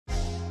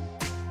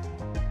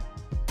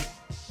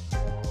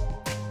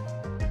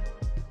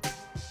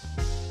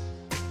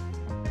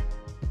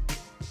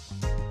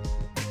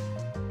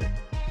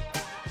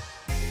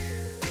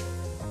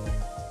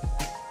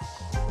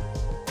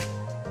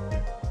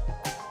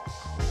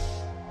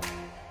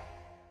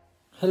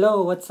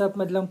Hello, what's up,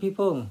 madlang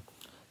people?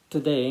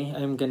 Today,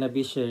 I'm gonna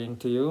be sharing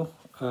to you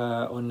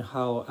on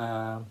how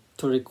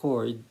to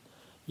record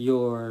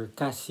your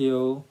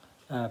Casio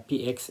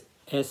PX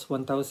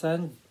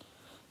S1000.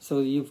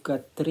 So you've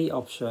got three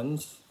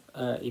options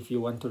if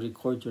you want to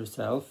record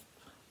yourself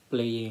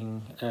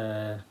playing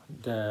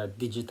the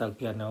digital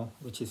piano,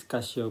 which is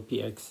Casio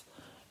PX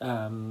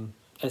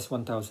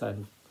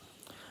S1000.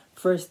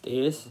 First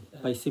is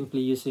by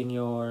simply using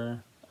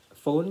your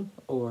phone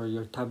or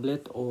your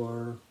tablet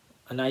or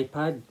an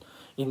iPad.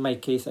 In my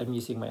case, I'm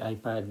using my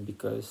iPad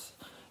because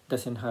it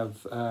doesn't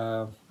have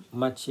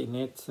much in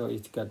it, so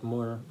it's got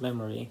more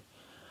memory.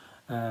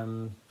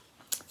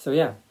 So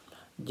yeah,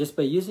 just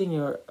by using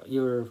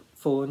your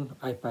phone,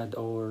 iPad,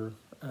 or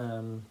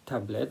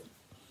tablet,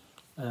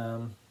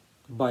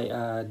 buy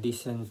a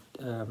decent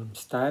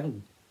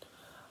stand,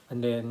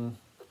 and then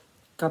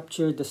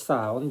capture the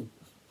sound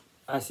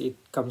as it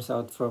comes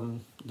out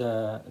from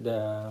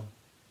the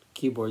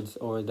keyboards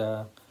or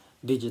the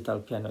digital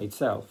piano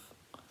itself.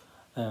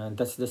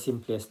 That's the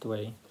simplest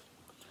way.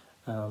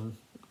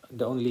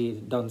 The only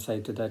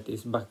downside to that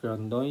is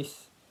background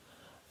noise.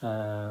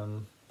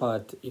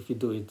 But if you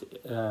do it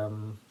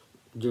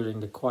during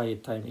the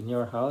quiet time in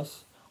your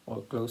house,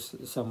 or close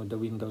some of the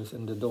windows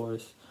and the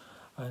doors,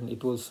 and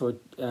it will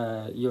sort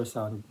your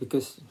sound,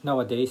 because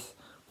nowadays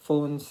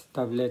phones,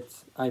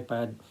 tablets,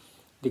 iPad,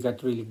 they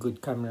got really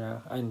good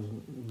camera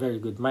and very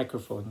good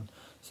microphone,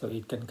 so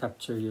it can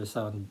capture your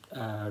sound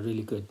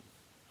really good.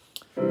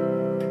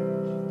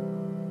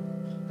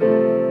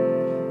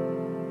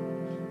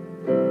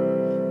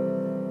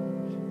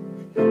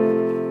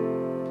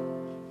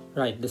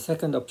 Right, the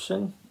second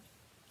option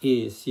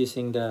is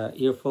using the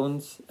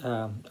earphones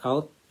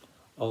out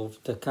of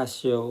the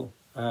Casio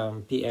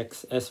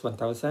PX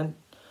S1000,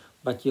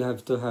 but you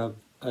have to have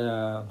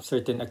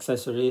certain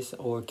accessories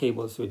or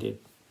cables with it.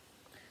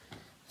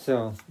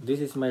 So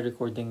this is my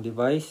recording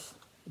device,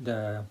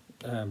 the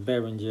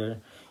behringer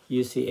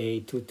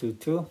UCA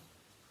 222,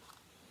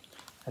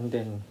 and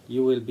then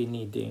you will be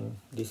needing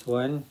this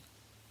one,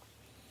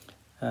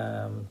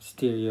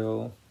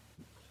 stereo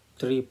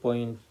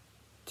 3.5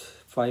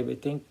 I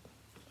think,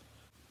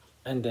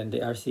 and then the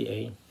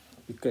RCA,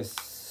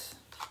 because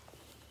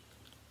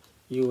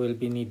you will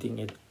be needing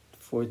it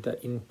for the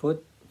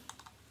input.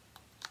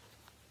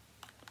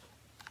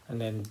 And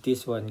then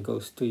this one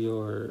goes to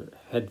your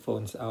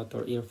headphones out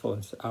or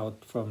earphones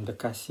out from the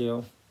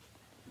Casio.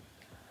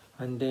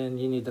 And then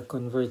you need a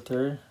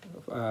converter.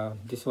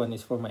 This one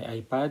is for my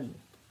iPad,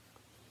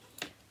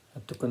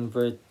 to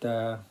convert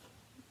the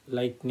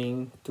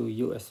lightning to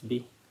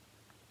USB.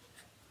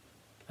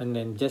 And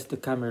then just the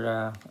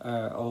camera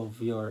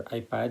of your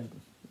iPad,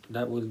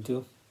 that will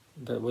do.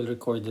 That will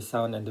record the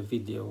sound and the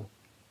video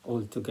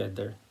all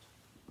together.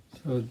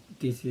 So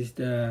this is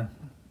the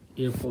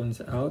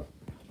earphones out.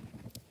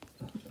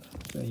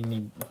 So you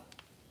need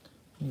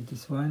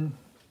this one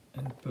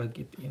and plug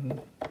it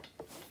in,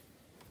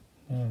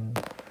 and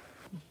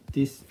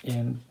this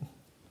end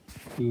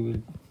you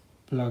will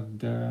plug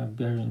the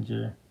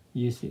behringer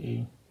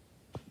UCA.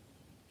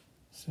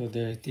 So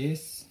there it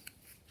is,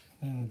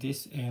 and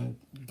this end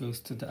goes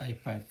to the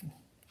iPad.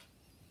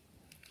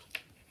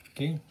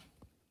 Okay.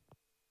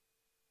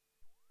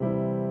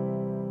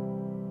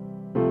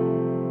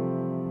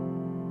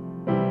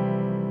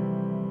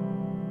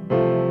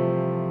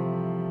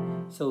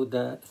 So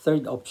the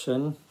third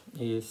option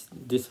is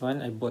this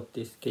one. I bought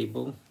this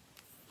cable.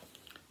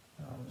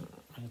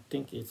 I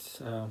think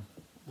it's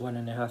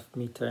 1.5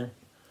 meter.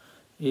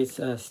 It's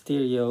a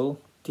stereo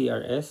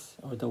TRS,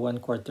 or the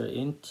 1/4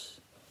 inch,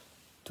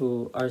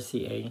 to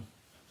RCA,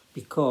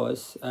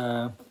 because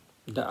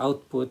the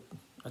output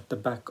at the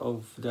back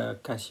of the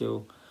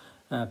Casio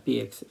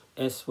PX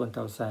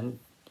S1000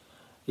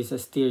 is a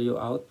stereo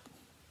out,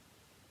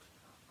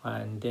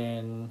 and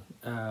then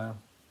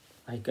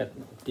I got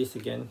this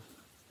again.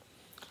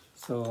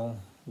 So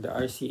the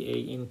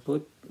RCA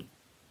input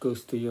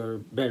goes to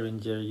your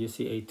behringer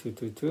UCA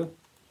 222,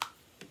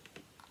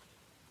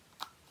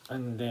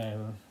 and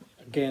then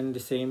again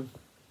the same.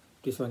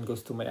 This one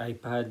goes to my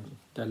iPad,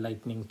 the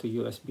lightning to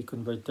USB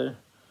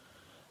converter,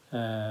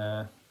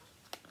 and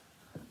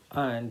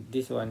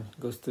this one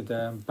goes to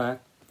the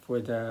back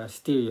for the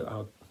stereo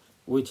out,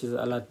 which is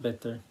a lot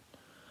better.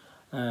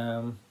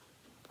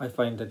 I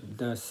find that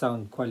the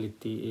sound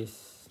quality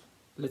is,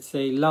 let's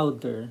say,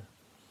 louder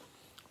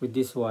with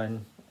this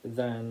one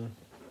than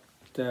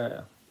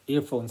the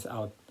earphones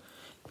out,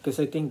 because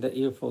I think the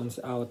earphones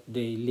out,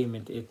 they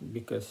limit it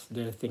because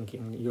they're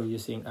thinking you're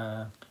using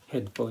a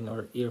headphone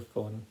or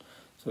earphone,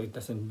 so it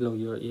doesn't blow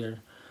your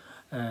ear.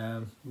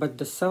 But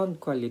the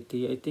sound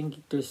quality, I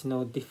think there's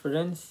no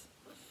difference,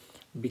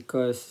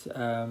 because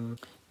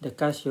the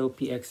Casio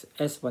PX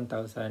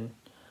S1000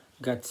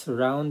 got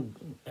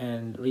surround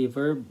and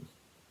reverb,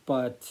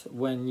 but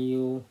when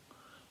you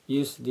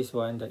use this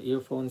one, the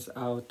earphones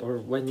out, or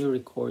when you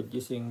record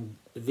using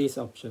these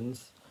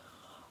options,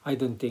 I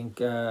don't think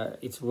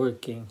it's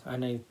working.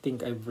 And I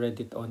think I've read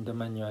it on the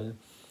manual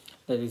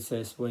that it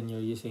says when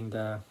you're using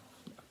the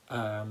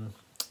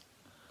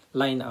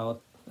line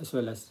out, as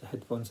well as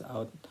headphones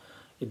out.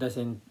 It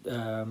doesn't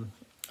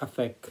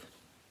affect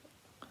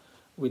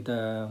with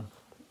the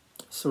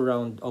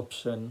surround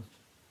option.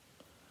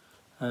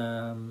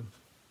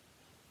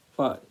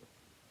 But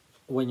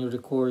when you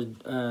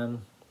record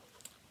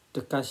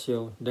the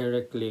Casio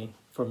directly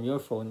from your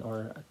phone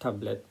or a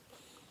tablet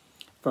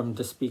from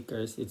the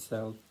speakers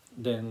itself,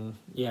 then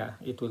yeah,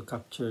 it will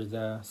capture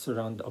the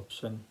surround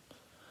option.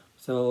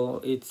 So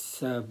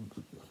it's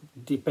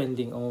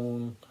depending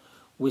on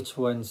which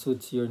one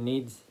suits your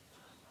needs.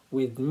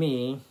 With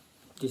me,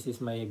 this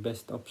is my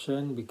best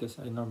option because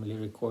I normally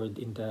record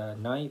in the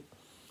night.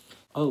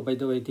 Oh, by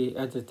the way, the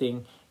other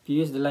thing, if you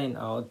use the line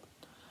out,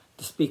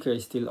 the speaker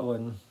is still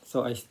on,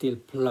 so I still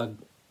plug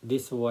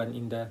this one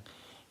in the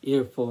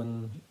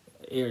earphone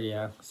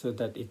area so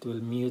that it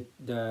will mute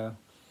the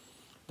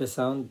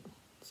sound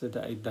so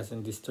that it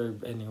doesn't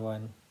disturb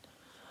anyone.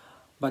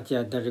 But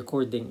yeah, the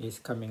recording is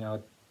coming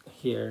out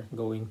here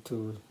going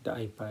to the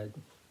iPad,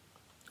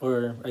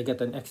 or I got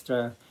an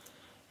extra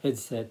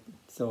headset,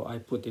 so I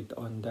put it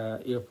on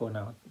the earphone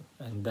out,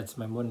 and that's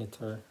my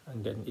monitor,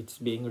 and then it's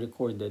being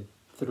recorded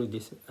through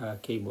this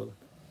cable.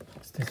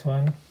 It's this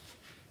one,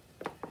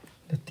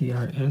 the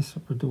TRS,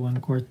 or the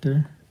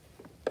 1/4.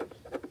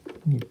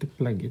 Need to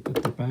plug it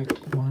at the back.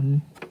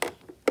 1,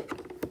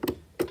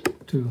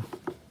 2.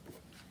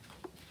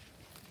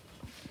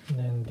 And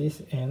then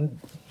this end,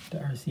 the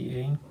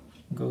RCA,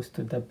 goes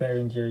to the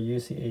Behringer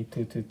UCA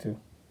 222.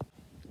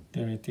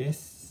 There it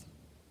is.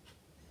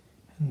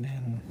 And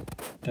then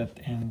that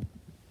end,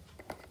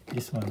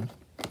 this one,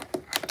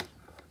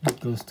 it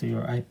goes to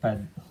your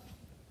iPad.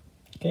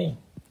 Okay.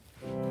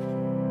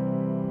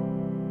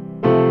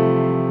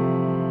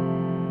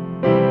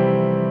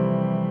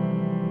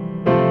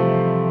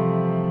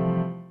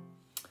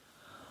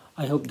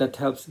 I hope that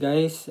helps,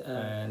 guys,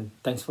 and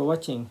thanks for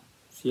watching.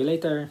 See you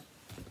later.